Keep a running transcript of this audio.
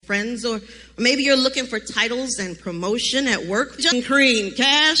friends, or maybe you're looking for titles and promotion at work. Just cream,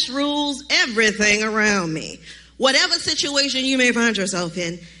 cash rules everything around me. Whatever situation you may find yourself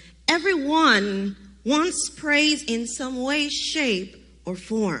in, everyone wants praise in some way, shape, or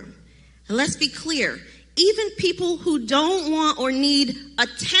form. And let's be clear, even people who don't want or need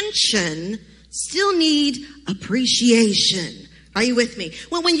attention still need appreciation. Are you with me?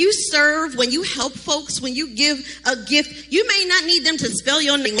 When you serve, when you help folks, when you give a gift, you may not need them to spell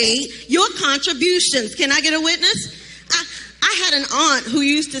your name, your contributions. Can I get a witness? I had an aunt who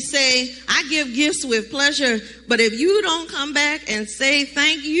used to say, I give gifts with pleasure, but if you don't come back and say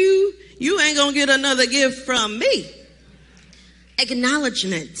thank you, you ain't gonna get another gift from me.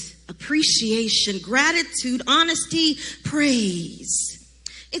 Acknowledgement, appreciation, gratitude, honesty, praise.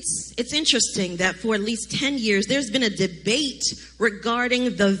 It's interesting that for at least 10 years, there's been a debate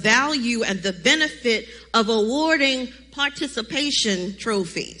regarding the value and the benefit of awarding participation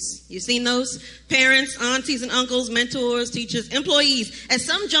trophies. You seen those? Parents, aunties and uncles, mentors, teachers, employees. At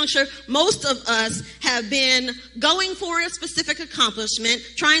some juncture, most of us have been going for a specific accomplishment,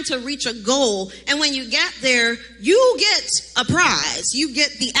 trying to reach a goal. And when you get there, you get a prize. You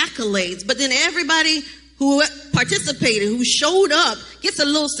get the accolades. But then everybody who participated, who showed up, gets a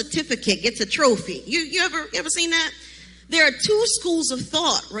little certificate, gets a trophy. You ever seen that? There are two schools of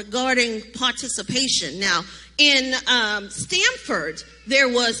thought regarding participation. Now, in Stanford, there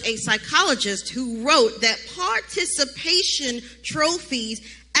was a psychologist who wrote that participation trophies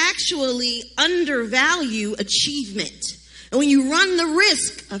actually undervalue achievement. And when you run the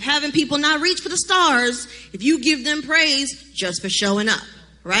risk of having people not reach for the stars, if you give them praise just for showing up,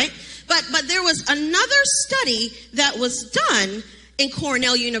 right? But there was another study that was done in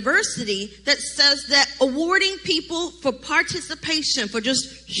Cornell University that says that awarding people for participation, for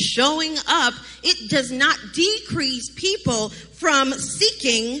just showing up, it does not decrease people from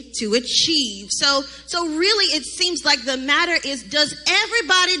seeking to achieve. So really it seems like the matter is, does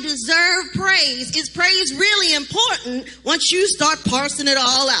everybody deserve praise? Is praise really important once you start parsing it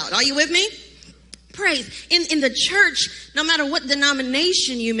all out? Are you with me? Praise. In the church, no matter what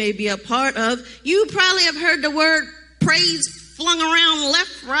denomination you may be a part of, you probably have heard the word praise flung around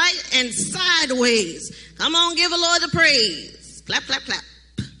left, right, and sideways. Come on, give the Lord the praise. Clap, clap, clap.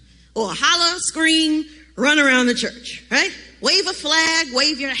 Or holler, scream, run around the church, right? Wave a flag,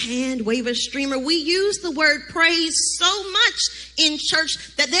 wave your hand, wave a streamer. We use the word praise so much in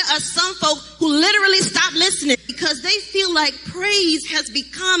church that there are some folk who literally stop listening because they feel like praise has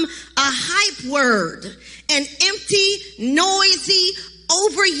become a hype word, an empty, noisy,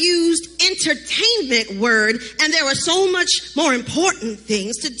 overused entertainment word, and there are so much more important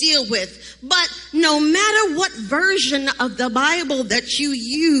things to deal with. But no matter what version of the Bible that you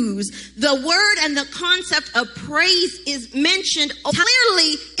use, the word and the concept of praise is mentioned.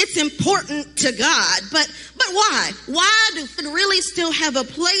 Clearly, it's important to God. But why? Why do it really still have a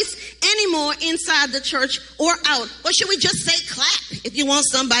place anymore inside the church or out? Or should we just say clap if you want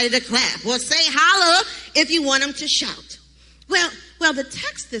somebody to clap? Or say holler if you want them to shout? Well, the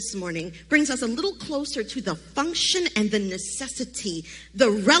text this morning brings us a little closer to the function and the necessity,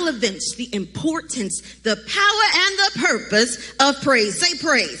 the relevance, the importance, the power and the purpose of praise. Say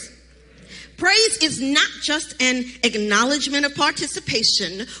praise. Praise is not just an acknowledgement of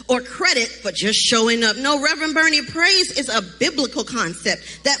participation or credit for just showing up. No, Reverend Bernie, praise is a biblical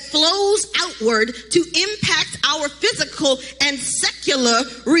concept that flows outward to impact our physical and secular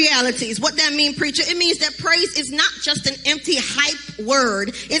realities. What that mean, preacher? It means that praise is not just an empty hype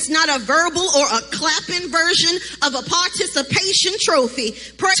word. It's not a verbal or a clapping version of a participation trophy.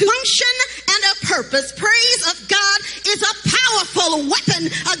 Function and a purpose. Praise of God is a powerful weapon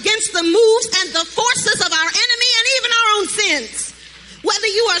against the moves and the forces of our enemy and even our own sins. Whether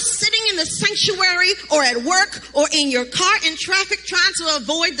you are sitting in the sanctuary or at work or in your car in traffic trying to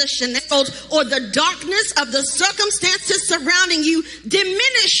avoid the shenanigans or the darkness of the circumstances surrounding you,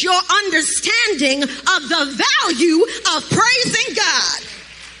 diminish your understanding of the value of praising God.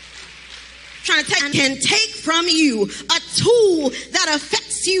 Can take from you a tool that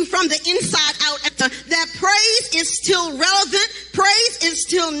affects you from the inside out. That praise is still relevant. Praise is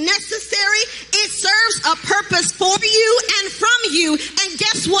still necessary. It serves a purpose for you and from you. And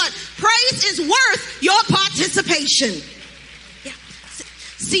guess what? Praise is worth your participation. Yeah.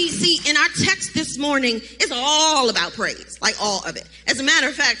 See, in our text this morning, it's all about praise, like all of it. As a matter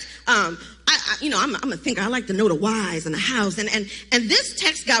of fact, I'm a thinker. I like to know the whys and the hows. And this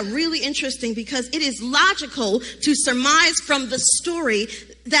text got really interesting because it is logical to surmise from the story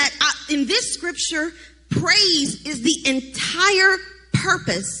that in this scripture, praise is the entire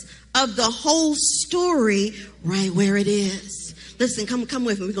purpose of the whole story right where it is. Listen, come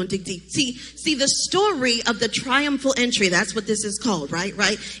with me. We're going to dig deep. See the story of the triumphal entry. That's what this is called, right?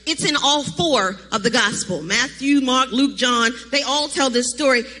 It's in all four of the gospel. Matthew, Mark, Luke, John. They all tell this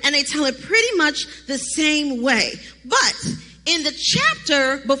story, and they tell it pretty much the same way. But in the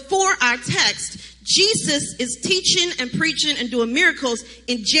chapter before our text, Jesus is teaching and preaching and doing miracles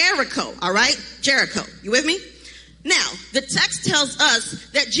in Jericho, all right? Jericho. You with me? Now, the text tells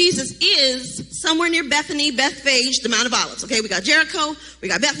us that Jesus is somewhere near Bethany, Bethphage, the Mount of Olives. Okay, we got Jericho, we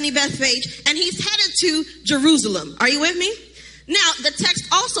got Bethany, Bethphage, and he's headed to Jerusalem. Are you with me? Now, the text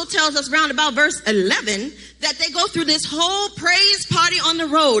also tells us round about verse 11 that they go through this whole praise party on the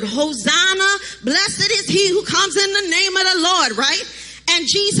road. Hosanna, blessed is he who comes in the name of the Lord, right? And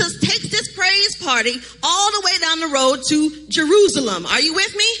Jesus takes this praise party all the way down the road to Jerusalem. Are you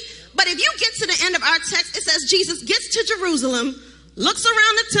with me? But if you get to the end of our text, it says Jesus gets to Jerusalem, looks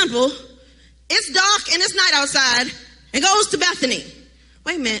around the temple, it's dark and it's night outside, and goes to Bethany.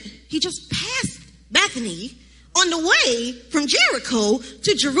 Wait a minute, he just passed Bethany on the way from Jericho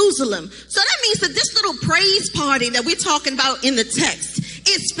to Jerusalem. So that means that this little praise party that we're talking about in the text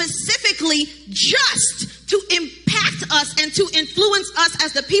is specifically just to impact us and to influence us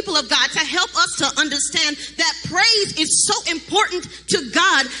as the people of God, to help us to understand that praise is so important to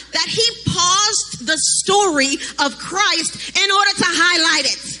God that he paused the story of Christ in order to highlight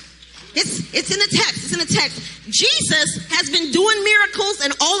it. It's in the text. It's in the text. Jesus has been doing miracles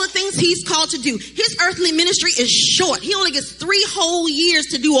and all the things he's called to do. His earthly ministry is short. He only gets 3 whole years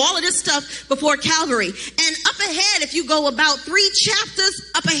to do all of this stuff before Calvary. And up ahead, if you go about 3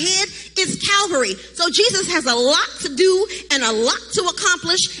 chapters up ahead, is Calvary. So Jesus has a lot to do and a lot to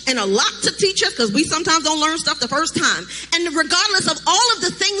accomplish and a lot to teach us, because we sometimes don't learn stuff the first time. And regardless of all of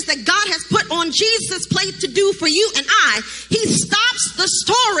the things that God has put on Jesus' plate to do for you and I, he stops the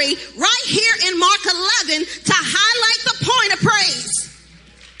story right here in Mark 11 to highlight the point of praise.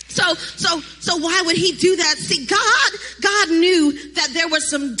 So why would he do that? See, God knew that there were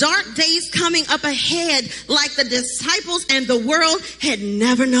some dark days coming up ahead like the disciples and the world had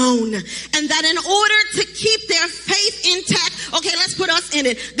never known. And that in order to keep their faith intact, okay, let's put us in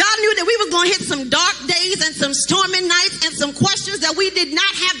it. God knew that we were going to hit some dark days and some stormy nights and some questions that we did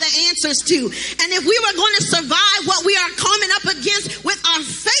not have the answers to. And if we were going to survive what we are coming up against with our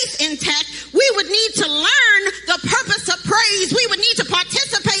faith intact, we would need to learn the purpose of praise. We would need to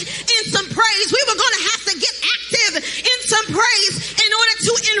participate in some praise. We were going to have to get active in some praise in order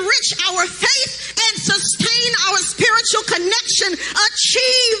to enrich our faith and sustain our spiritual connection,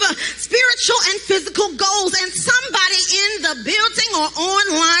 achieve spiritual and physical goals. And somebody in the building or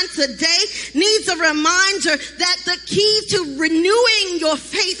online today needs a reminder that the key to renewing your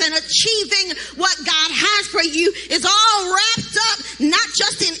faith and achieving what God has for you is all wrapped up, not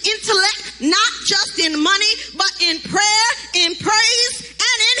just in intellect, not just in money, but in prayer, in praise,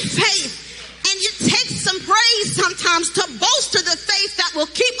 and in faith. And it takes some praise sometimes to bolster the faith that will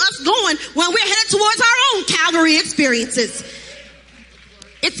keep us going when we're headed towards our own Calvary experiences.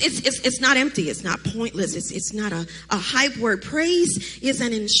 It's not empty. It's not pointless. It's not a hype word. Praise is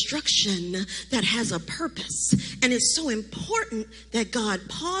an instruction that has a purpose. And it's so important that God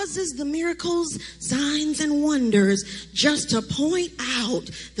pauses the miracles, signs, and wonders just to point out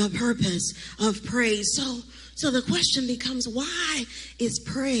the purpose of praise. So the question becomes, why is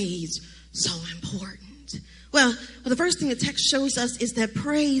praise so important? Well, the first thing the text shows us is that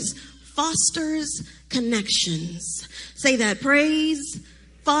praise fosters connections. Say that. Praise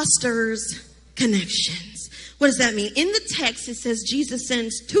fosters connections. What does that mean? In the text, it says Jesus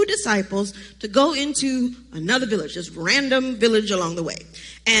sends 2 disciples to go into another village, this random village along the way.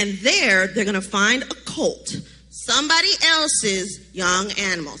 And there, they're going to find a colt, somebody else's young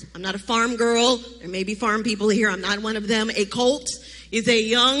animals. I'm not a farm girl. There may be farm people here. I'm not one of them. A colt is a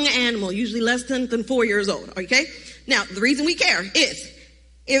young animal, usually less than 4 years old. Okay? Now, the reason we care is,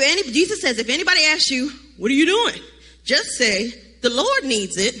 Jesus says, if anybody asks you, what are you doing? Just say, the Lord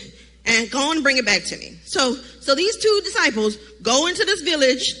needs it, and go on and bring it back to me. So these 2 disciples go into this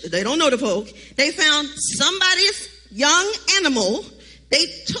village. They don't know the folk. They found somebody's young animal. They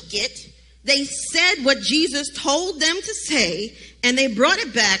took it. They said what Jesus told them to say, and they brought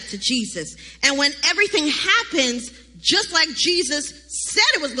it back to Jesus. And when everything happens just like Jesus said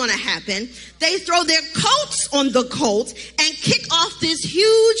it was going to happen, they throw their coats on the colt and kick off this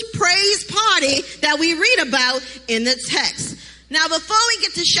huge praise party that we read about in the text. Now, before we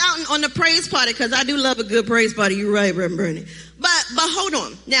get to shouting on the praise party, because I do love a good praise party, you're right, Reverend Bernie. But hold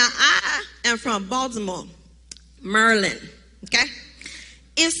on. Now, I am from Baltimore, Maryland, okay?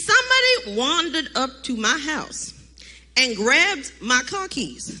 If somebody wandered up to my house and grabbed my car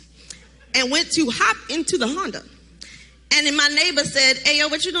keys and went to hop into the Honda And then my neighbor said, hey, yo,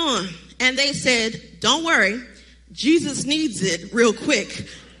 what you doing? And they said, don't worry. Jesus needs it real quick.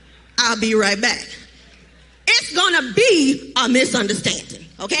 I'll be right back. It's going to be a misunderstanding,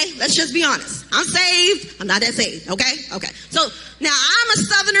 okay? Let's just be honest. I'm saved. I'm not that saved, okay? Okay. So now I'm a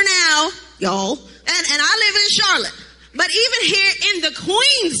Southerner now, y'all, and I live in Charlotte. But even here in the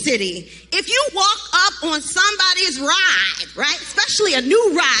Queen City, if you walk up on somebody's ride, right, especially a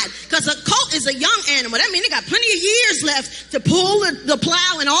new ride, because a colt is a young animal. That means they got plenty of years left to pull the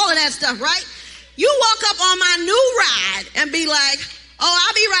plow and all of that stuff, right? You walk up on my new ride and be like, oh,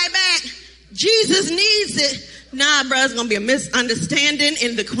 I'll be right back. Jesus needs it. Nah, bro, it's going to be a misunderstanding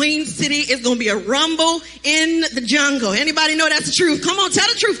in the Queen City. It's going to be a rumble in the jungle. Anybody know that's the truth? Come on, tell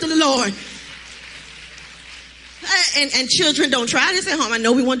the truth to the Lord. And children, don't try this at home. I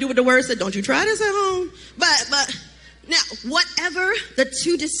know we want to do what the word said. Don't you try this at home. But now, whatever the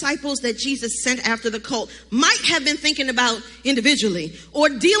two disciples that Jesus sent after the colt might have been thinking about individually or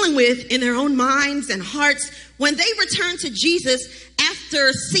dealing with in their own minds and hearts, when they returned to Jesus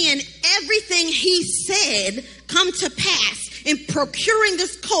after seeing everything he said come to pass in procuring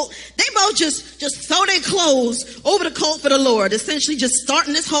this colt, they both just throw their clothes over the colt for the Lord, essentially just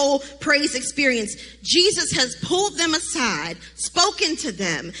starting this whole praise experience. Jesus has pulled them aside, spoken to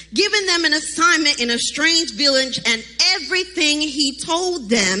them, given them an assignment in a strange village, and everything he told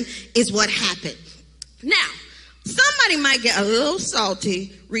them is what happened. Now, somebody might get a little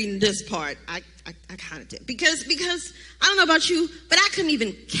salty reading this part. I kind of did. Because I don't know about you, but I couldn't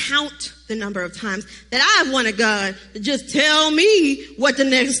even count the number of times that I've wanted God to just tell me what the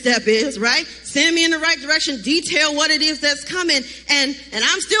next step is, right? Send me in the right direction, detail what it is that's coming. And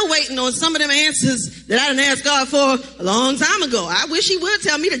I'm still waiting on some of them answers that I didn't ask God for a long time ago. I wish he would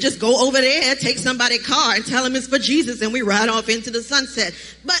tell me to just go over there, take somebody's car and tell him it's for Jesus and we ride off into the sunset.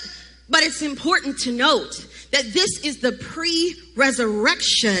 But it's important to note that this is the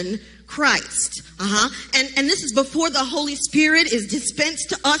pre-resurrection Christ. And this is before the Holy Spirit is dispensed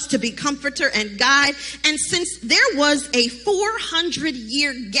to us to be comforter and guide. And since there was a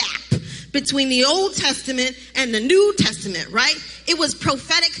 400-year gap between the Old Testament and the New Testament, right? It was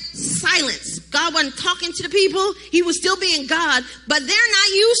prophetic silence. God wasn't talking to the people. He was still being God, but they're not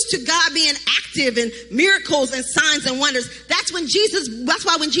used to God being active in miracles and signs and wonders. That's why when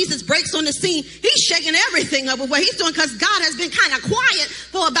Jesus breaks on the scene, he's shaking everything up with what he's doing, because God has been kind of quiet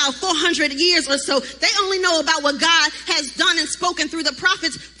for about 400 years or so. They only know about what God has done and spoken through the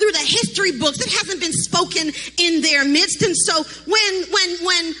prophets, through the history books. It hasn't been spoken in their midst. And so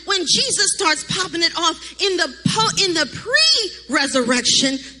when Jesus starts popping it off in the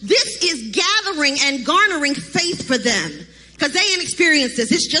pre-resurrection, this is gathering and garnering faith for them, because they ain't experienced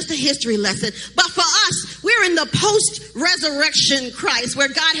this. It's just a history lesson. But for us, we're in the post-resurrection Christ, where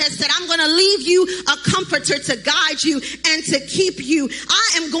God has said, I'm going to leave you a comforter to guide you and to keep you.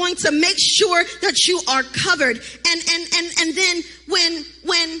 I am going to make sure that you are covered. And then when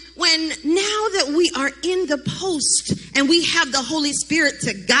now that we are in the post and we have the Holy Spirit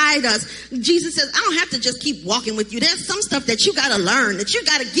to guide us, Jesus says, I don't have to just keep walking with you. There's some stuff that you got to learn, that you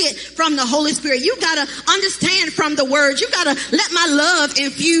got to get from the Holy Spirit. You got to understand from the word. You got to let my love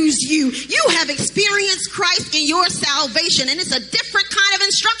infuse you. You have experienced Christ in your salvation, and it's a different kind of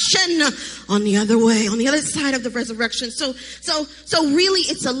instruction on the other way, on the other side of the resurrection. So really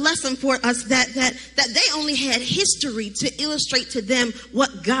it's a lesson for us that they only had history to illustrate to them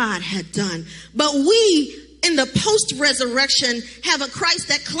what God had done. But we, in the post-resurrection, have a Christ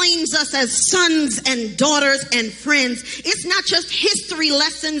that claims us as sons and daughters and friends. It's not just history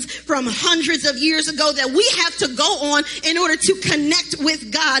lessons from hundreds of years ago that we have to go on in order to connect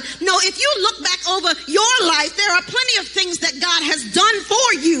with God. No, if you look back over your life, there are plenty of things that God has done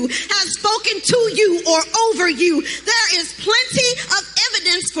for you, has spoken to you or over you. There is plenty of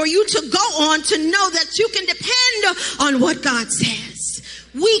evidence for you to go on to know that you can depend on what God says.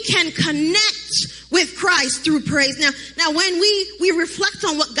 We can connect with Christ through praise. Now when we reflect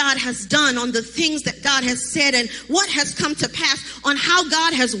on what God has done, on the things that God has said and what has come to pass, on how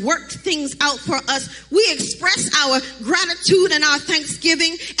God has worked things out for us, we express our gratitude and our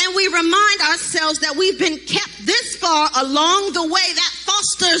thanksgiving, and we remind ourselves that we've been kept this far along the way. That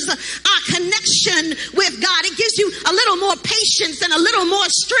fosters our connection with God. It gives you a little more patience and a little more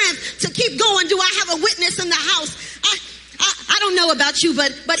strength to keep going. Do I have a witness in the house? I don't know about you,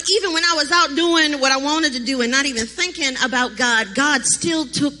 but even when I was out doing what I wanted to do and not even thinking about God, God still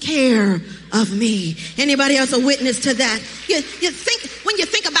took care of me. Anybody else a witness to that? When you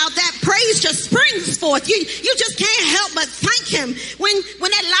think about that, praise just springs forth. You just can't help but thank him. When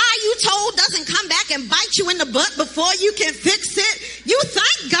that lie you told doesn't come back and bite you in the butt before you can fix it, you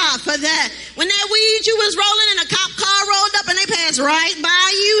thank God for that. When that weed you was rolling in a cop car rolled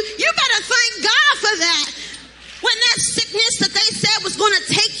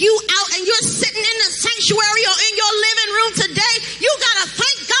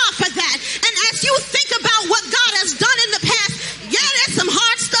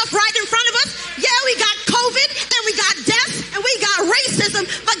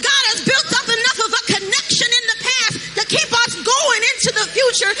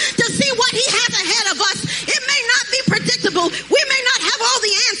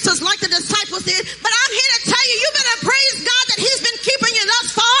answers like the disciples did. But I'm here to tell you, you better praise God that he's been keeping you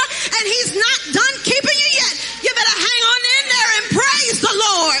thus far, and he's not done keeping you yet. You better hang on in there and praise the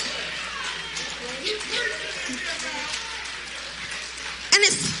Lord. And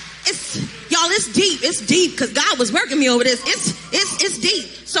it's deep. It's deep because God was working me over this. It's deep.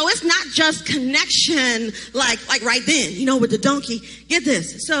 So it's not just connection like right then, with the donkey. Get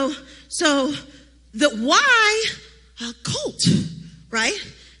this. So the why a cult, right?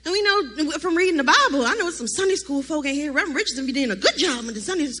 And we know from reading the Bible, I know some Sunday school folk in here. Reverend Richardson be doing a good job in the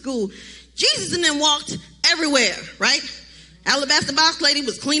Sunday school. Jesus and them walked everywhere, right? Alabaster box lady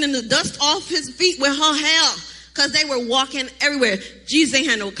was cleaning the dust off his feet with her hair because they were walking everywhere. Jesus ain't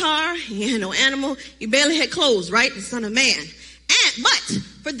had no car. He ain't had no animal. He barely had clothes, right? The Son of Man. But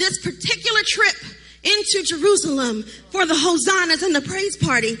for this particular trip into Jerusalem for the hosannas and the praise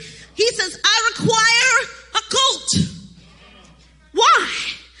party, he says, I require a colt. Why?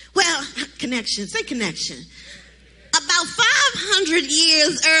 Well, connection. Say connection. About 500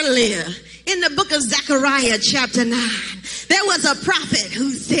 years earlier, in the book of Zechariah, chapter 9, there was a prophet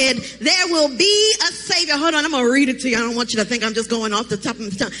who said, there will be a Savior. Hold on, I'm going to read it to you. I don't want you to think I'm just going off the top of my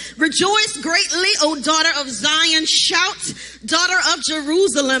tongue. Rejoice greatly, O daughter of Zion. Shout, daughter of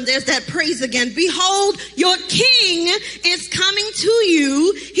Jerusalem. There's that praise again. Behold, your king is coming to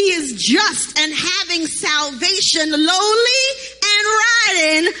you. He is just and having salvation, lowly and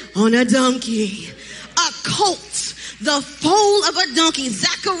riding on a donkey, a colt, the foal of a donkey.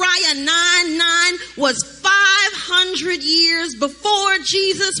 Zechariah 9:9 was 500 years before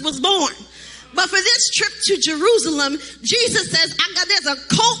Jesus was born. But for this trip to Jerusalem, Jesus says, there's a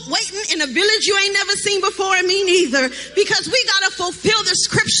colt waiting in a village you ain't never seen before, and me neither, because we got to fulfill the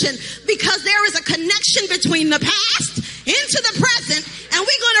scripture, because there is a connection between the past into the present, and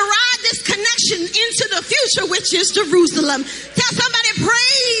we're going to ride this connection into the future, which is Jerusalem. Tell somebody,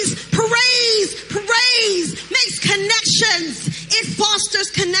 praise makes connections. It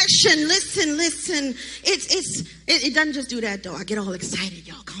fosters connection. Listen. It doesn't just do that, though. I get all excited,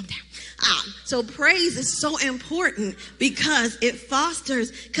 y'all. Calm down. So praise is so important because it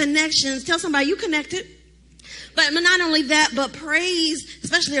fosters connections. Tell somebody you connected. But not only that, but praise,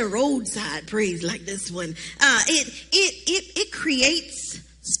 especially a roadside praise like this one, it creates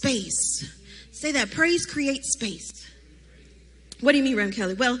space. Say that, praise creates space. What do you mean, Reverend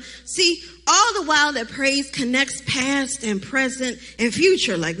Kelly? Well, see, all the while that praise connects past and present and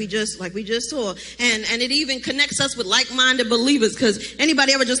future, like we just saw, and it even connects us with like-minded believers. Because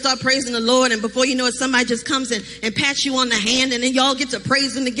anybody ever just start praising the Lord, and before you know it, somebody just comes in and pats you on the hand, and then y'all get to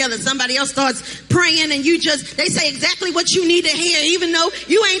praising together. Somebody else starts praying, and they say exactly what you need to hear, even though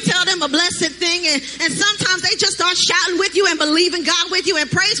you ain't tell them a blessed thing. And sometimes they just start shouting with you and believing God with you, and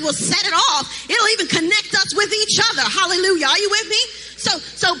praise will set it off. It'll even connect us with each other. Hallelujah. Are you with me?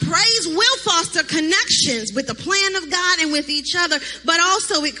 So praise will foster connections with the plan of God and with each other, but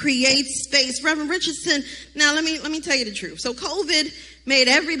also it creates space. Reverend Richardson, now let me tell you the truth. So COVID made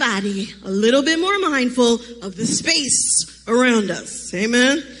everybody a little bit more mindful of the space around us.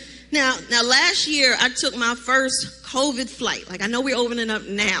 Amen. Now last year I took my first COVID flight. Like, I know we're opening up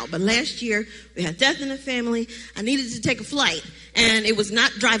now, but last year we had death in the family. I needed to take a flight, and it was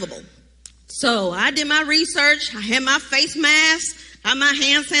not drivable. So I did my research. I had my face mask, got my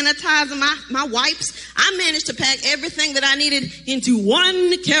hand sanitizer, my wipes. I managed to pack everything that I needed into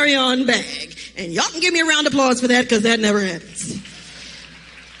one carry-on bag. And y'all can give me a round of applause for that, because that never happens.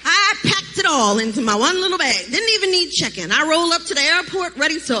 I packed it all into my one little bag. Didn't even need check-in. I rolled up to the airport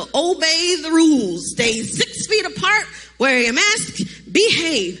ready to obey the rules. Stay 6 feet apart, wear your mask,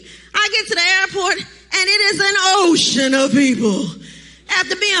 behave. I get to the airport, and it is an ocean of people.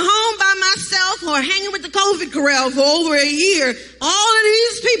 After being home by myself or hanging with the COVID corral for over a year, all of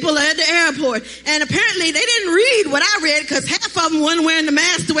these people are at the airport. And apparently they didn't read what I read, because half of them weren't wearing the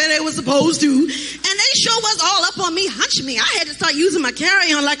mask the way they were supposed to. And they sure was all up on me, hunching me. I had to start using my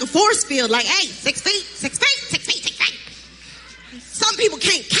carry-on like a force field. Like, hey, 6 feet, 6 feet, 6 feet, 6 feet. Some people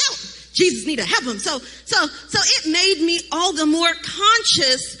can't count. Jesus need to help them. So it made me all the more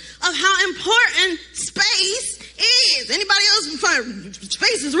conscious of how important space is. Anybody else find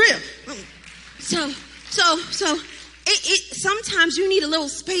space is real? So sometimes you need a little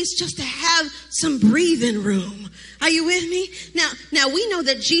space just to have some breathing room. Are you with me? Now we know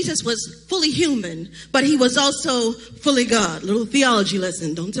that Jesus was fully human, but he was also fully God. Little theology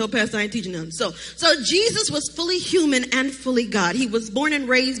lesson. Don't tell Pastor I ain't teaching them. So Jesus was fully human and fully God. He was born and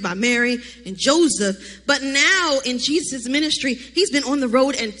raised by Mary and Joseph, but now in Jesus' ministry, he's been on the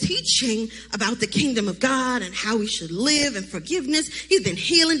road and teaching about the kingdom of God and how we should live and forgiveness. He's been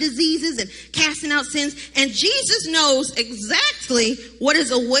healing diseases and casting out sins. And Jesus knows knows exactly what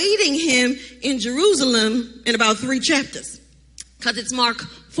is awaiting him in Jerusalem in about 3 chapters. Because it's Mark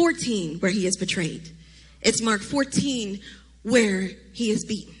 14 where he is betrayed. It's Mark 14 where he is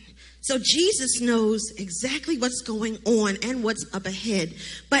beaten. So Jesus knows exactly what's going on and what's up ahead.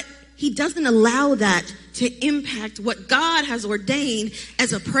 But he doesn't allow that to impact what God has ordained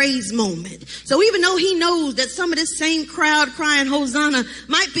as a praise moment. So even though he knows that some of this same crowd crying Hosanna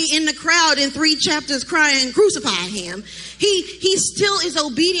might be in the crowd in 3 chapters crying crucify him, he still is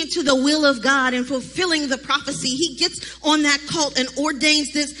obedient to the will of God and fulfilling the prophecy. He gets on that colt and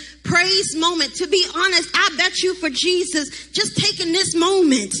ordains this praise moment. To be honest, I bet you for Jesus, just taking this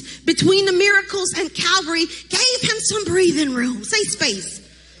moment between the miracles and Calvary gave him some breathing room. Say space.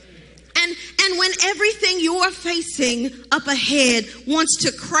 And when everything you're facing up ahead wants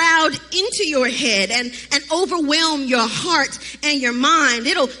to crowd into your head and overwhelm your heart and your mind,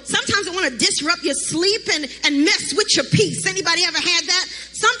 sometimes it want to disrupt your sleep and mess with your peace. Anybody ever had that?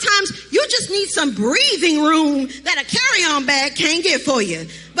 Sometimes you just need some breathing room that a carry-on bag can't get for you.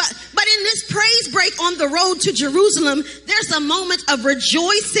 But in this praise break on the road to Jerusalem, there's a moment of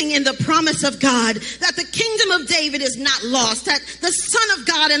rejoicing in the promise of God that the kingdom of David is not lost, that the Son of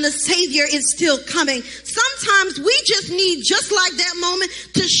God and the Savior is still coming. Sometimes we just need, just like that moment,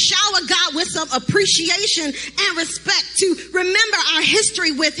 to shower God with some appreciation and respect, to remember our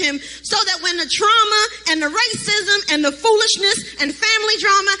history with him, so that when the trauma and the racism and the foolishness and family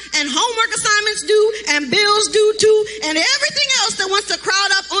drama and homework assignments do and bills do too and everything else that wants to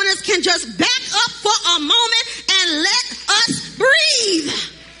crowd up on us can just back up for a moment and let us breathe.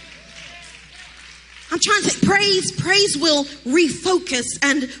 I'm trying to say praise will refocus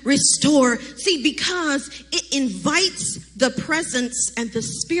and restore. See, because it invites the presence and the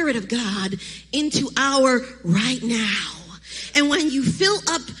Spirit of God into our right now. And when you fill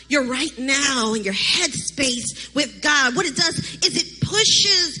up your right now and your headspace with God, what it does is it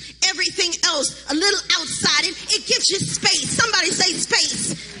pushes everything else a little outside. It gives you space. Somebody say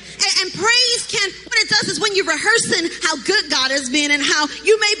space. And praise what it does is when you're rehearsing how good God has been and how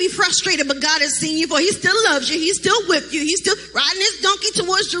you may be frustrated, but God has seen you for. He still loves you. He's still with you. He's still riding his donkey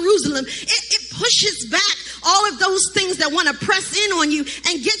towards Jerusalem. It pushes back all of those things that want to press in on you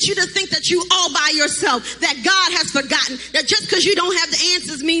and get you to think that you all by yourself, that God has forgotten, that just because you don't have the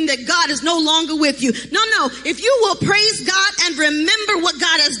answers mean that God is no longer with you. No. If you will praise God and remember what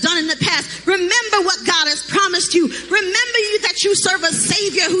God has done in the past, remember what God has promised you, remember that you serve a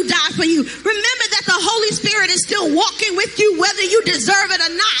Savior who died for you, remember that the Holy Spirit is still walking with you whether you deserve it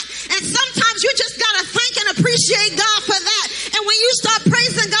or not. And sometimes you just got to thank and appreciate God for that. And when you start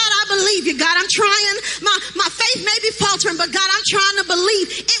praising God, I believe you, God. I'm trying. My faith may be faltering, but God, I'm trying to believe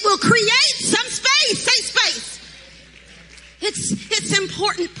it will create some space. Say space. It's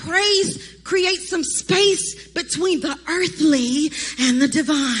important. Praise creates some space between the earthly and the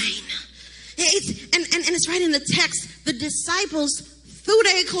divine. It's right in the text. The disciples threw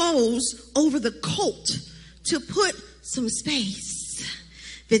their clothes over the colt to put some space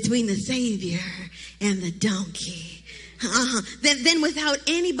between the Savior and the donkey. Then without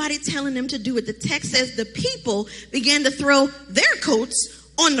anybody telling them to do it, the text says the people began to throw their coats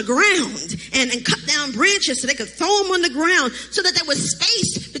on the ground and cut down branches so they could throw them on the ground so that there was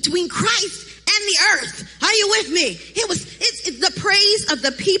space between Christ and the earth. Are you with me? It's the praise of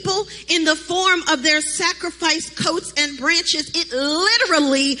the people in the form of their sacrificed coats and branches. It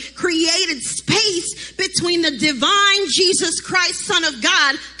literally created space between the divine Jesus Christ, Son of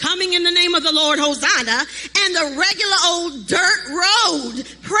God, coming in the name of the Lord, Hosanna, and the regular old dirt road.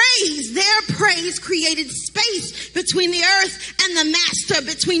 Their praise created space between the earth and the master,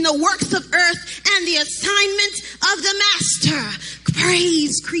 between the works of earth and the assignment of the master.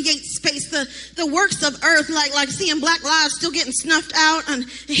 Praise creates space. The works of earth, like seeing black lives still getting snuffed out and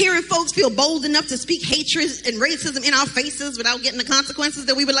hearing folks feel bold enough to speak hatred and racism in our faces without getting the consequences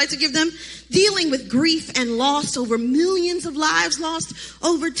that we would like to give them. Dealing with grief and loss over millions of lives lost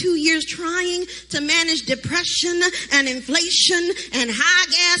over 2 years, trying to manage depression and inflation and high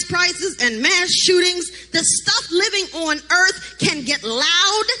gas prices and mass shootings. The stuff living on earth can get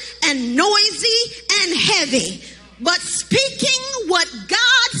loud and noisy and heavy. But speaking what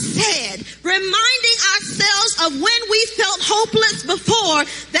God said, reminding ourselves of when we felt hopeless before,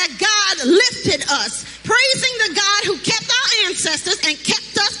 that God lifted us, praising the God who kept our ancestors and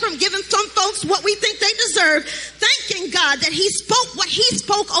kept us from giving some folks what we think they deserve, thanking God that he spoke what he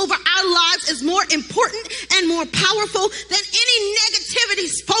spoke over our lives is more important and more powerful than any negativity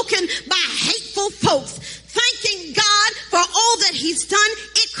spoken by hateful folks. Thanking God for all that he's done,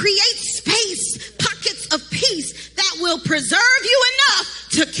 it creates space, pockets of peace that will preserve you enough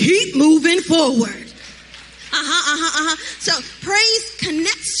to keep moving forward.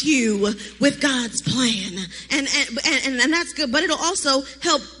 connect you with God's plan. And that's good, but it'll also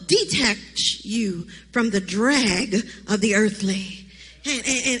help detach you from the drag of the earthly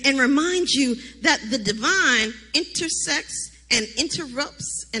and remind you that the divine intersects and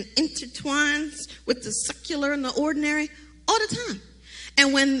interrupts and intertwines with the secular and the ordinary all the time.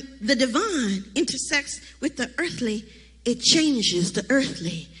 And when the divine intersects with the earthly, it changes the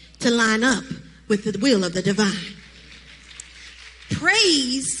earthly to line up with the will of the divine.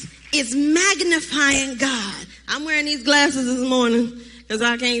 Praise is magnifying God. I'm wearing these glasses this morning because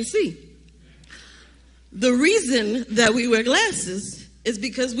I can't see. The reason that we wear glasses is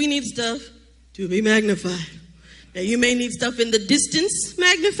because we need stuff to be magnified. Now, you may need stuff in the distance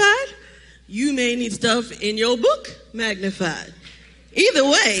magnified. You may need stuff in your book magnified. Either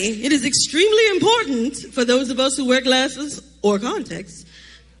way, it is extremely important for those of us who wear glasses or contacts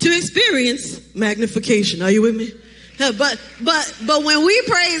to experience magnification. Are you with me? But when we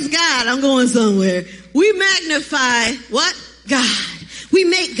praise God, I'm going somewhere. We magnify what? God. We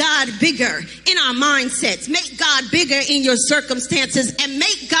make God bigger in our mindsets. Make God bigger in your circumstances and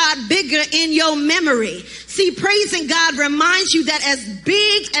make God bigger in your memory. See, praising God reminds you that as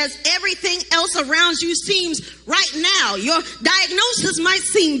big as everything else around you seems right now, your diagnosis might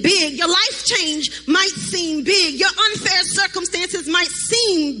seem big, your life change might seem big, your unfair circumstances might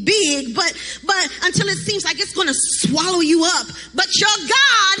seem big, but until it seems like it's going to swallow you up. But your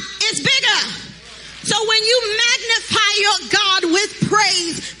God is bigger. So when you magnify your God with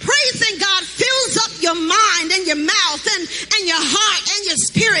praise, praising God fills up your mind and your mouth and your heart and your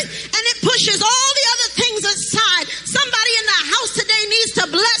spirit, and it pushes all the other things aside. Somebody in the house today needs to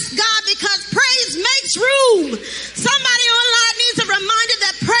bless God because praise makes room. Somebody online needs a reminder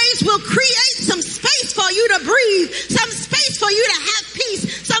that praise will create some space for you to breathe, some space for you to have peace,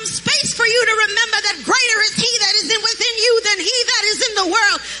 some space for you to remember that greater is He that is within you than he that is in the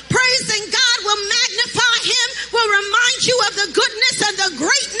world. Praising God will magnify Him, will remind you of the goodness and the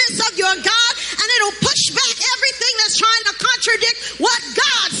greatness of your God, and it'll push back everything that's trying to contradict what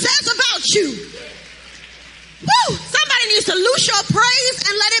God says about you. Woo! Somebody needs to loose your praise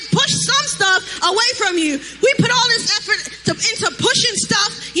and let it push some stuff away from you. We put all this effort into pushing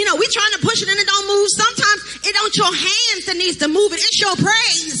stuff. You know, we trying to push it and it don't move. Sometimes it ain't your hands that needs to move it. It's your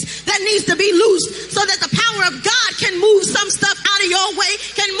praise that needs to be loose so that the power of God can move some stuff out of your way,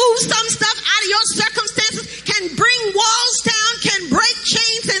 can move some stuff out of your circumstances, can bring walls down, can break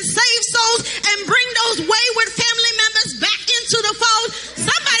chains and save souls, and bring those wayward family members back into the fold.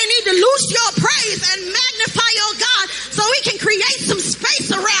 Somebody need to loose your praise and magnify your God so He can create some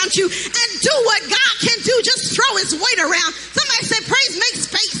space around you and do what God can do. Just throw His weight around. Somebody said praise makes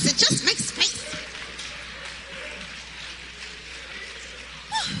space. It just makes space.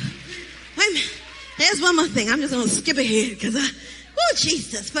 Wait a minute. There's one more thing. I'm just going to skip ahead because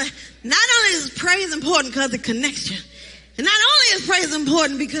Jesus. But not only is praise important because it connects you, and not only is praise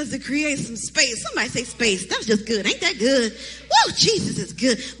important because it creates some space. Somebody say space. That's just good. Ain't that good? Whoa, Jesus is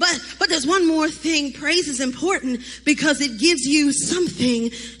good. But there's one more thing. Praise is important because it gives you something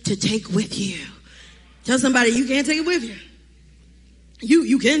to take with you. Tell somebody you can't take it with you.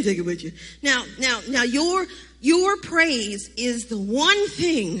 You can take it with you. Now your praise is the one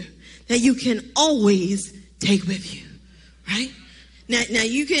thing that you can always take with you, right? Now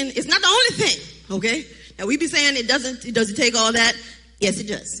you can. It's not the only thing, okay? Now we be saying it doesn't take all that. Yes, it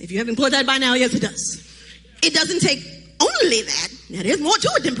does. If you haven't put that by now, yes, it does. It doesn't take only that. Now there's more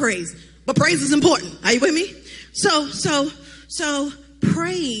to it than praise, but praise is important. Are you with me? So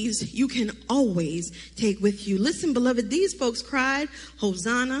praise you can always take with you. Listen, beloved, these folks cried,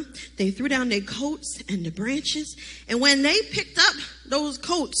 Hosanna. They threw down their coats and the branches. And when they picked up those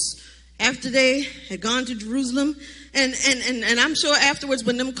coats after they had gone to Jerusalem, and I'm sure afterwards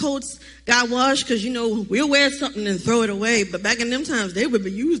when them coats got washed, because, you know, we'll wear something and throw it away. But back in them times, they would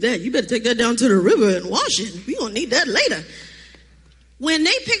use that. You better take that down to the river and wash it. We gonna need that later. When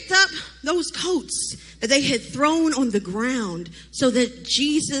they picked up those coats that they had thrown on the ground so that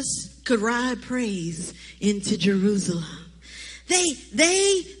Jesus could ride praise into Jerusalem,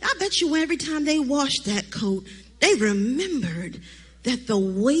 I bet you every time they washed that coat, they remembered that the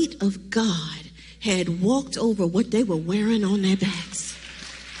weight of God had walked over what they were wearing on their backs.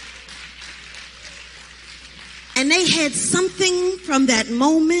 And they had something from that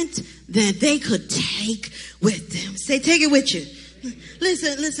moment that they could take with them. Say, take it with you.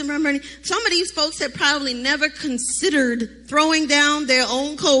 Listen, remember, some of these folks had probably never considered throwing down their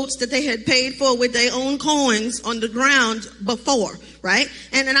own coats that they had paid for with their own coins on the ground before, right?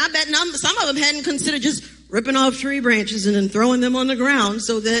 And I bet some of them hadn't considered just ripping off tree branches and then throwing them on the ground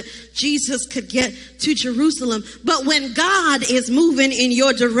so that Jesus could get to Jerusalem. But when God is moving in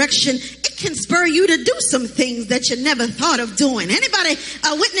your direction, it can spur you to do some things that you never thought of doing. Anybody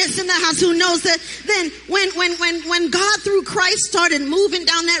a witness in the house who knows that then when God through Christ started moving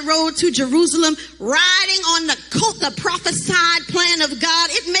down that road to Jerusalem, riding on the prophesied plan of God,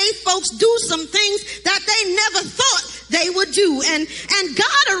 it made folks do some things that they never thought they would do. And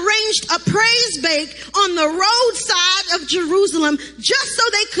God arranged a praise bake on the roadside of Jerusalem just so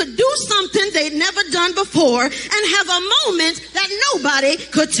they could do something they'd never done before and have a moment that nobody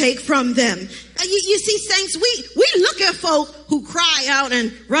could take from them. You see, saints, we look at folk who cry out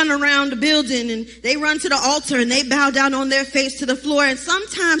and run around the building, and they run to the altar and they bow down on their face to the floor. And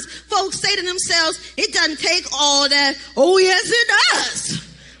sometimes folks say to themselves, it doesn't take all that. Oh, yes, it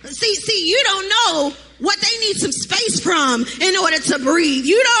does. See, you don't know what they need some space from in order to breathe.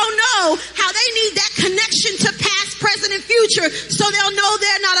 You don't know how they need that connection to past, present, and future so they'll know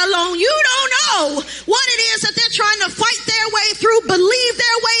they're not alone. You don't know what it is that they're trying to fight their way through, believe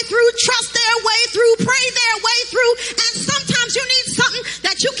their way through, trust their way through, pray their way through. And sometimes you need something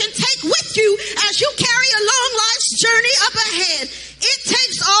that you can take with you as you carry a long life's journey up ahead. It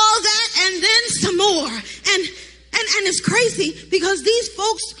takes all that and then some more. And it's crazy because these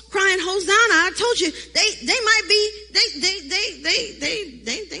folks crying Hosanna, I told you, they might be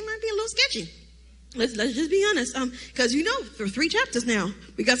a little sketchy. Let's just be honest. Because for 3 chapters now,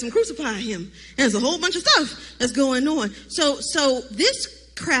 we got some crucify him. And there's a whole bunch of stuff that's going on. So this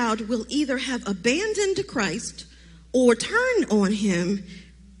crowd will either have abandoned Christ or turn on him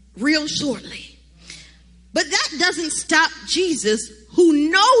real shortly. But that doesn't stop Jesus, who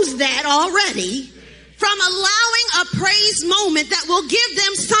knows that already, from allowing a praise moment that will give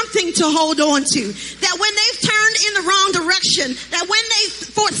them something to hold on to. That when they've turned in the wrong direction, that when they've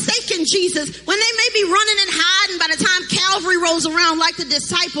forsaken Jesus, when they may be running and hiding by the time Calvary rolls around like the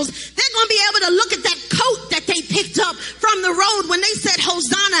disciples, they're going to be able to look at that coat that they picked up from the road when they said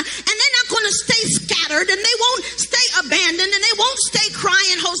Hosanna, and they're not going to stay scattered, and they won't stay abandoned, and they won't stay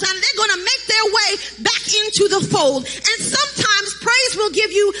crying Hosanna. They're going to make their way back into the fold. And sometimes praise will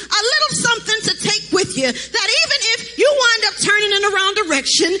give you a little something to take with you, that even if you wind up turning in the wrong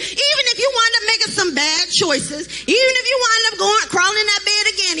direction, even if you wind up making some bad choices, even if you wind up crawling in that bed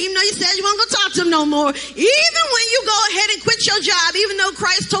again, even though you said you weren't going to talk to him no more, even when you go ahead and quit your job, even though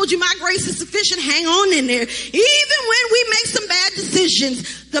Christ told you my grace is sufficient, hang on in there. Even when we make some bad decisions,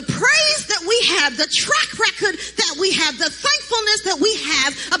 the praise that we have, the track record that we have, the thankfulness that we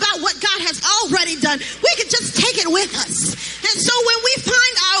have about what God has already done, we can just take it with us. And so when we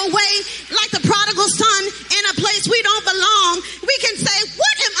find our way, like the prodigal son, in a place we don't belong, we can say,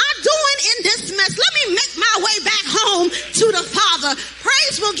 what am I doing in this mess? Let me make my way back home to the Father.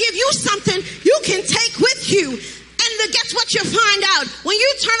 Praise will give you something you can take with you. And guess what you find out? When you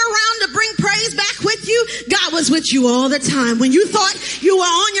turn around to bring praise back with you, God was with you all the time. When you thought you were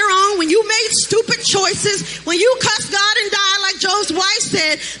on your own, when you made stupid choices, when you cussed God and died like Job's wife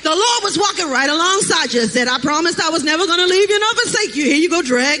said, the Lord was walking right alongside you and said, I promised I was never going to leave you nor forsake you. Here you go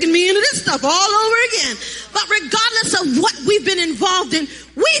dragging me into this stuff all over again. But regardless of what we've been involved in,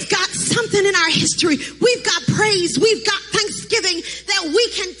 we've got something in our history. We've got praise. We've got thanksgiving that we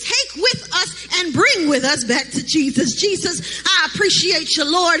can take with us and bring with us back to Jesus. Jesus, I appreciate you,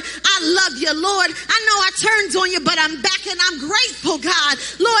 Lord. I love you, Lord. I know I turned on you, but I'm back and I'm grateful, God.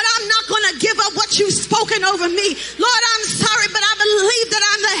 Lord, I'm not going to give up what you've spoken over me. Lord, I'm sorry, but I believe that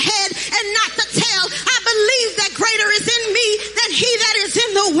I'm the head and not the tail. I believe that greater is in me than he that is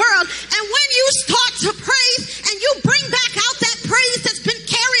in the world. And when you start to praise and you bring back out that praise that's been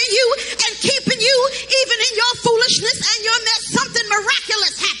carrying you and keeping you even in your foolishness and your mess, something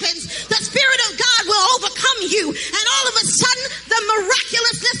miraculous happens. The Spirit of God will overcome you, and all of a sudden the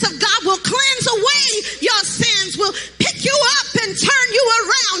miraculousness of God will cleanse away your sins, will pick you up and turn you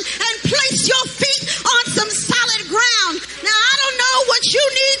around and place your feet on some solid ground. Now, I don't know what you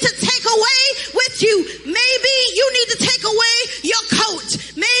need to take away with you. Maybe you need to take away your coat.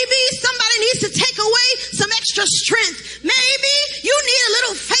 Maybe somebody needs to take away some extra strength. Maybe you need a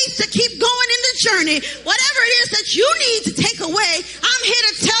little faith to keep going in the journey. Whatever it is that you need to take away, I'm here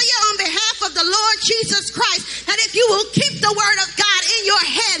to tell you on behalf of the Lord Jesus Christ that if you will keep the word of God in your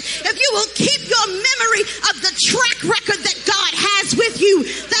head, if you will keep your memory of the track record that God has with you,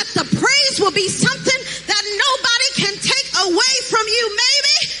 that the praise will be something that nobody can take away from you.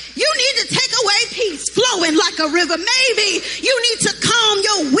 Maybe you need to take away peace flowing like a river. Maybe you need to calm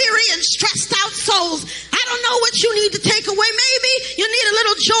your weary and stressed out souls. I don't know what you need to take away. Maybe you need a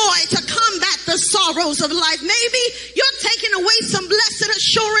little joy to combat the sorrows of life. Maybe you're taking away some blessed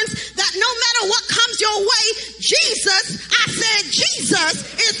assurance that no matter what comes your way, Jesus, I said Jesus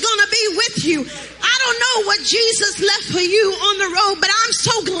is going to be with you. I don't know what Jesus left for you on the road, but I'm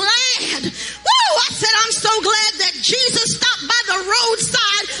so glad. Woo! I said I'm so glad that Jesus stopped by the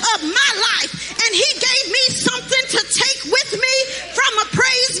roadside of my life and he gave me something to take with me from a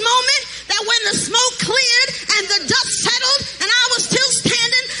praise moment, that when the smoke cleared and the dust settled and I was still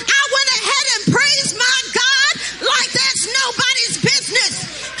standing, I went ahead and praised my God like that's nobody's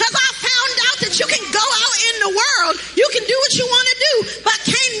business. Because I found out that you can go out in the world, you can do what you want to do, but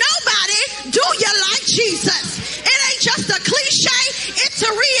can't nobody do you like Jesus. It ain't just a cliche, it's a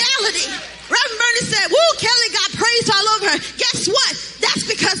reality. Reverend Bernie said, woo, Kelly got praise all over her. Guess what? That's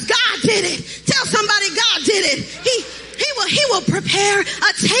because God did it. Tell somebody God did it. He will prepare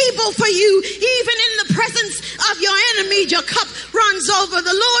a table for you, even in the presence of your enemy. Your cup runs over.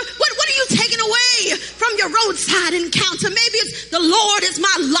 The Lord, what are you taking away from your roadside encounter? Maybe it's the Lord is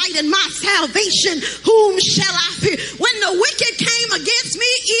my light and my salvation. Whom shall I fear? When the wicked came against me,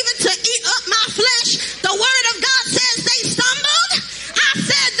 even to eat up my flesh, the word of God says they stumbled. I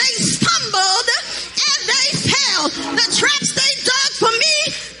said they stumbled and they fell. The traps they dug for me,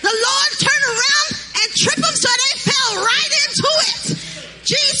 the Lord turned around and tripped them so they fell right into it.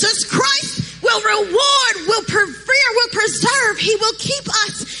 Jesus Christ will reward, will preserve. He will keep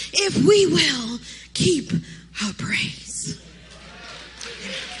us if we will keep our praise.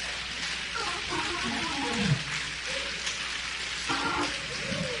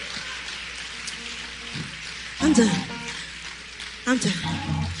 I'm done.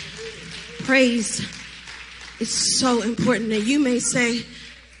 Praise is so important. Now you may say,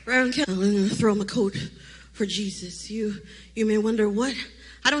 Reverend Kelly, I'm going to throw my coat for Jesus. You may wonder what.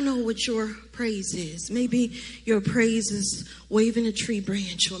 I don't know what your praise is. Maybe your praise is waving a tree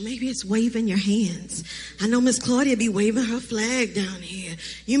branch, or maybe it's waving your hands. I know Miss Claudia be waving her flag down here.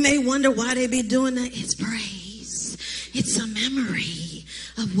 You may wonder why they be doing that. It's praise. It's a memory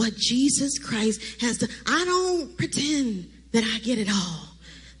of what Jesus Christ has done. I don't pretend that I get it all.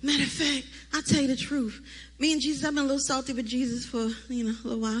 Matter of fact, I'll tell you the truth. Me and Jesus, I've been a little salty with Jesus for, a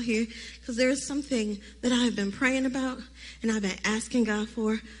little while here, because there is something that I've been praying about and I've been asking God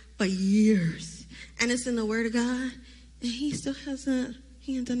for years. And it's in the Word of God, and he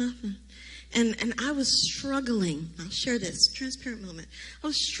ain't done nothing. And I was struggling. I'll share this transparent moment. I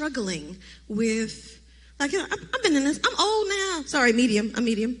was struggling with, I've been in this. I'm old now. Sorry, medium. I'm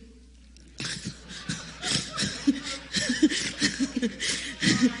medium.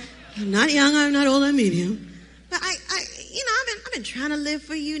 I'm not young, I'm not old, I'm medium. But I've been trying to live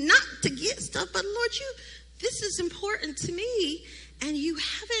for you, not to get stuff, but Lord, this is important to me, and you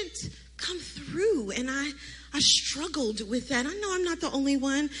haven't come through. And I struggled with that. I know I'm not the only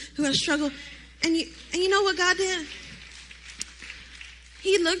one who has struggled. And you know what God did?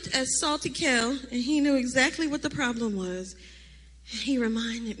 He looked at Salty Kel, and he knew exactly what the problem was. And he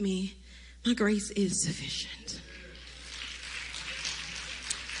reminded me, my grace is sufficient.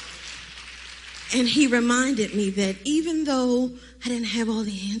 And he reminded me that even though I didn't have all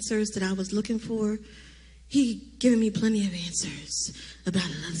the answers that I was looking for, he given me plenty of answers about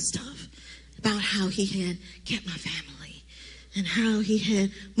other stuff, about how he had kept my family and how he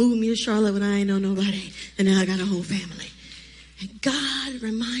had moved me to Charlotte when I ain't know nobody, and now I got a whole family. And God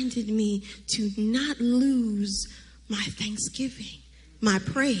reminded me to not lose my thanksgiving, my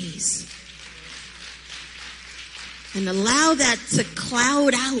praise, and allow that to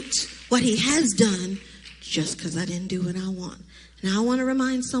cloud out what he has done just because I didn't do what I want. And I want to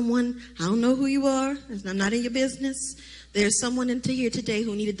remind someone, I don't know who you are, I'm not in your business. There's someone into here today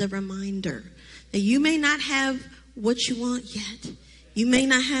who needed the reminder that you may not have what you want yet. You may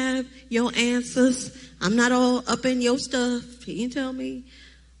not have your answers. I'm not all up in your stuff. He can tell me.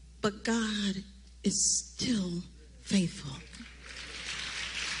 But God is still faithful.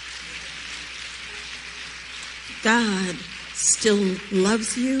 God still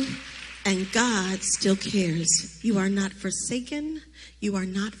loves you. And God still cares. You are not forsaken. You are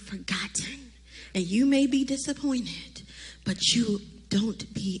not forgotten. And you may be disappointed, but you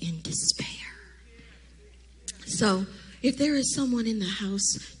don't be in despair. So if there is someone in the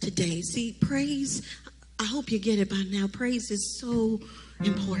house today, see, praise, I hope you get it by now. Praise is so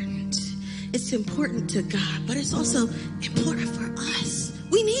important. It's important to God, but it's also important for us.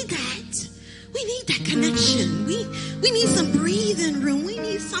 We need that. We need that connection. We need some breathing room. We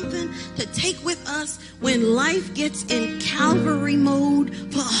need something to take with us when life gets in Calvary mode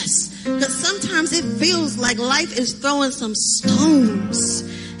for us. Because sometimes it feels like life is throwing some stones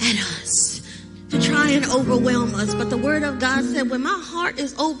at us to try and overwhelm us. But the Word of God said, when my heart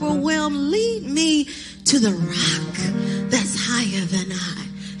is overwhelmed, lead me to the rock that's higher than I.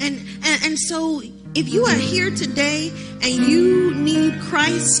 And so If you are here today and you need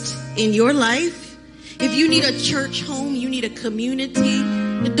Christ in your life, if you need a church home, you need a community,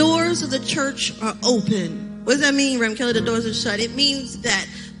 the doors of the church are open. What does that mean, Reverend Kelly? The doors are shut. It means that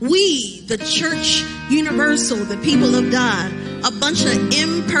we, the church universal, the people of God, a bunch of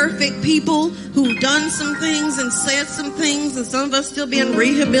imperfect people who've done some things and said some things, and some of us still being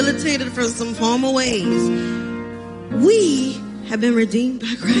rehabilitated for some former ways. We have been redeemed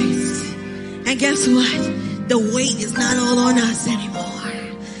by Christ. And guess what? The weight is not all on us anymore.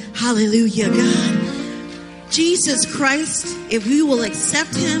 Hallelujah, God. Jesus Christ, if you will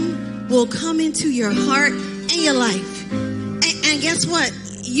accept him, will come into your heart and your life. And guess what?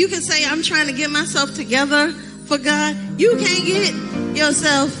 You can say, I'm trying to get myself together for God. You can't get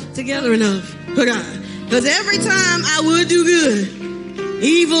yourself together enough for God. Because every time I would do good,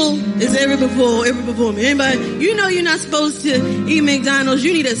 evil is ever before me. Anybody, you know you're not supposed to eat McDonald's.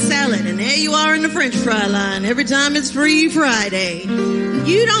 You need a salad. And there you are in the French fry line. Every time it's Free Friday.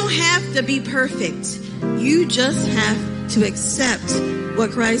 You don't have to be perfect. You just have to accept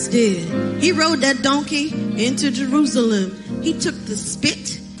what Christ did. He rode that donkey into Jerusalem. He took the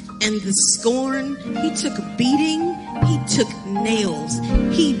spit and the scorn. He took a beating. He took nails.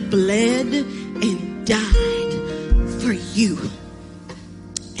 He bled and died for you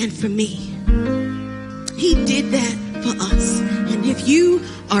and for me. He did that for us. And if you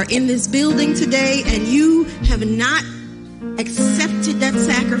are in this building today and you have not accepted that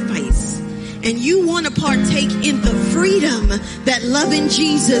sacrifice, and you want to partake in the freedom that loving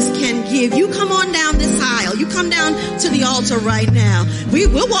Jesus can give, you come on down this aisle. You come down to the altar right now. We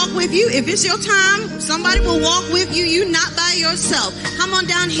will walk with you. If it's your time, somebody will walk with you. You're not by yourself. Come on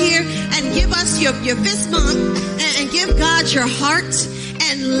down here and give us your fist bump and give God your heart,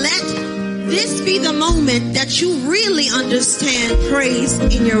 and let this be the moment that you really understand praise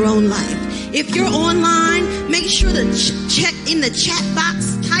in your own life. If you're online, make sure to check in the chat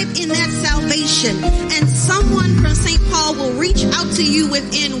box, type in that salvation, and someone from St. Paul will reach out to you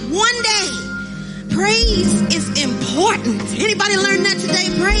within one day. Praise is important. Anybody learn that today?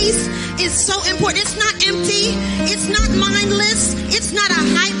 Praise is so important. It's not empty. It's not mindless. It's not a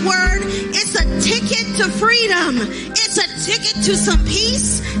hype word. It's a ticket to freedom. It's a ticket to some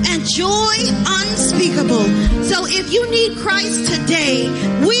peace and joy unspeakable. So if you need Christ today,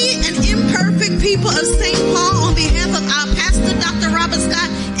 we, an imperfect people of St. Paul, on behalf of our pastor, Dr. Robert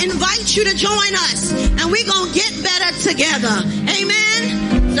Scott, invite you to join us, and we're going to get better together.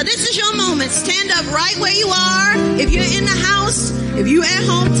 Amen. So this is your moment. Stand up right where you are. If you're in the house, if you're at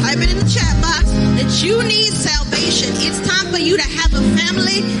home, type it in the chat box that you need salvation. It's time for you to have a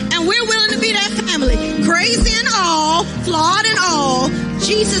family, and we're willing to be that family. Crazy and all, flawed and all,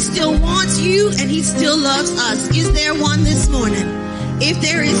 Jesus still wants you, and he still loves us. Is there one this morning? If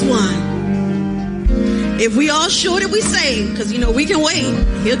there is one. If we all sure that we saved, because, we can wait.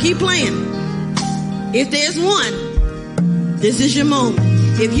 He'll keep playing. If there's one, this is your moment.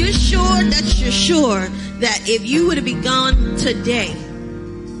 If you're sure that if you were to be gone today,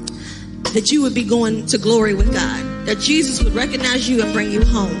 that you would be going to glory with God, that Jesus would recognize you and bring you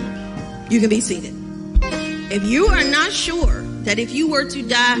home, you can be seated. If you are not sure that if you were to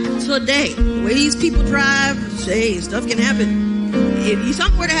die today, the way these people drive, stuff can happen. If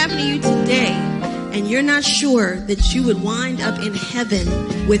something were to happen to you today, and you're not sure that you would wind up in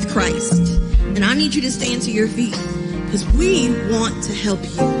heaven with Christ, then I need you to stand to your feet, because we want to help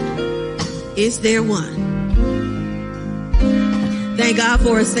you. Is there one? Thank God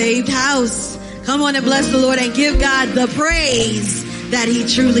for a saved house. Come on and bless the Lord and give God the praise that he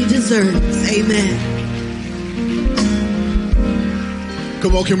truly deserves. Amen.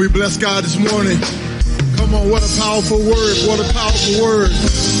 Come on, can we bless God this morning? Come on, what a powerful word. What a powerful word.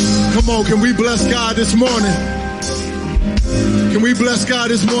 Come on, can we bless God this morning? Can we bless God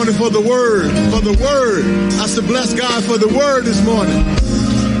this morning for the word? For the word. I said bless God for the word this morning.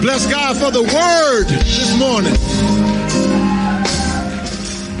 Bless God for the word this morning.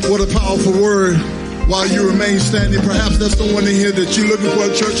 What a powerful word. While you remain standing, perhaps there's someone in here that you're looking for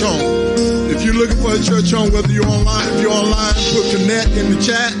a church home. If you're looking for a church home, whether you're online, if you're online, put connect in the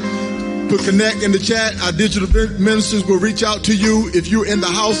chat. Put connect in the chat. Our digital ministers will reach out to you. If you're in the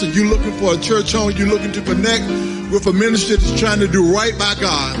house and you're looking for a church home, you're looking to connect with a ministry that's trying to do right by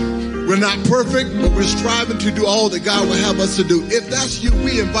God. We're not perfect, but we're striving to do all that God will have us to do. If that's you,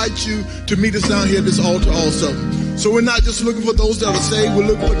 we invite you to meet us down here at this altar also. So we're not just looking for those that are saved. We're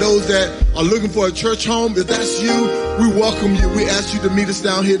looking for those that are looking for a church home. If that's you, we welcome you. We ask you to meet us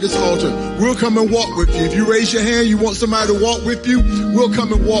down here at this altar. We'll come and walk with you. If you raise your hand, you want somebody to walk with you, we'll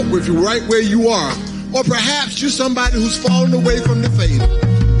come and walk with you right where you are. Or perhaps you're somebody who's fallen away from the faith.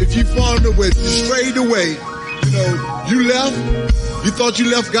 if you've fallen away, if you strayed away, you know, you left, you thought you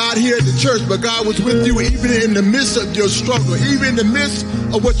left God here at the church, but God was with you even in the midst of your struggle, even in the midst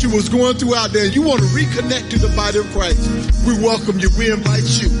of what you was going through out there. You want to reconnect to the body of Christ. We welcome you. We invite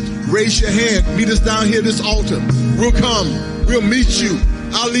you. Raise your hand. Meet us down here at this altar. We'll come. We'll meet you.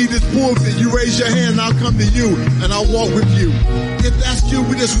 I'll leave this pulpit. You raise your hand and I'll come to you and I'll walk with you. If that's you,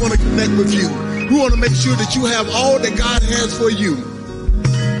 we just want to connect with you. We want to make sure that you have all that God has for you.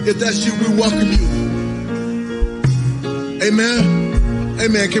 If that's you, we welcome you. Amen.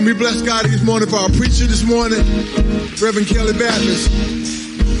 Amen. Can we bless God this morning for our preacher this morning, Reverend Kelly Baptist?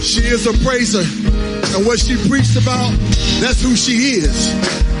 She is a praiser. And what she preached about, that's who she is.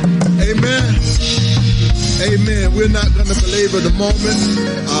 Amen. Amen. We're not going to belabor the moment.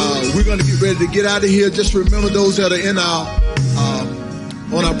 We're going to get ready to get out of here. Just remember those that are in our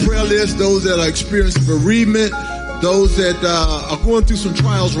on our prayer list, those that are experiencing bereavement, those that are going through some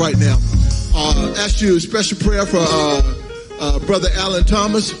trials right now. Ask you a special prayer for Brother Alan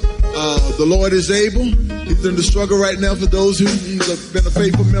Thomas. The Lord is able. He's in the struggle right now. For those who he's been a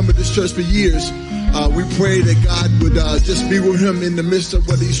faithful member of this church for years, we pray that God would just be with him in the midst of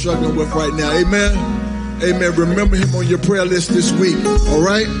what he's struggling with right now. Amen. Amen. Remember him on your prayer list this week. All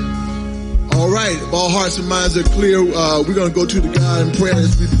right? All right. If all hearts and minds are clear, we're going to go to the God in prayer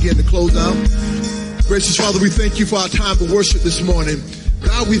as we begin to close out. Gracious Father, we thank you for our time of worship this morning.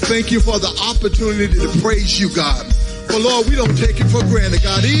 God, we thank you for the opportunity to praise you, God. But Lord, we don't take it for granted,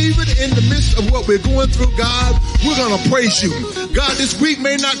 God. Even in the midst of what we're going through, God, we're going to praise you. God, this week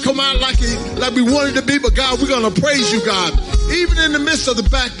may not come out like we wanted to be, but God, we're going to praise you, God. Even in the midst of the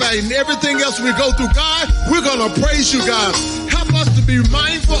backbiting and everything else we go through, God, we're going to praise you, God. Help us to be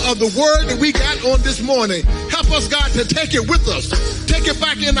mindful of the word that we got on this morning. Help us, God, to take it with us. Take it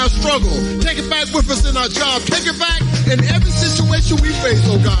back in our struggle. Take it back with us in our job. Take it back in every situation we face,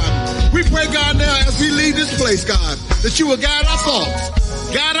 oh God. We pray, God, now as we leave this place, God, that you will guide our thoughts,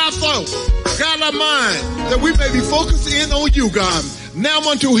 guide our mind, that we may be focused in on you, God. Now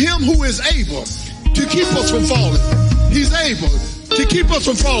unto him who is able to keep us from falling. He's able to keep us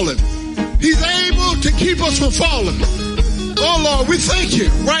from falling. He's able to keep us from falling. Oh Lord, we thank you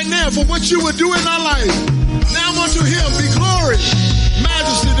right now for what you will do in our life. Now unto him be glory,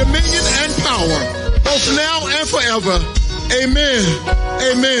 majesty, dominion, and power, both now and forever. Amen.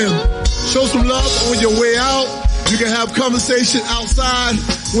 Amen. Show some love on your way out. You can have conversation outside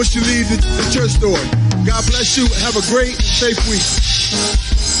once you leave the church door. God bless you. Have a great, safe week.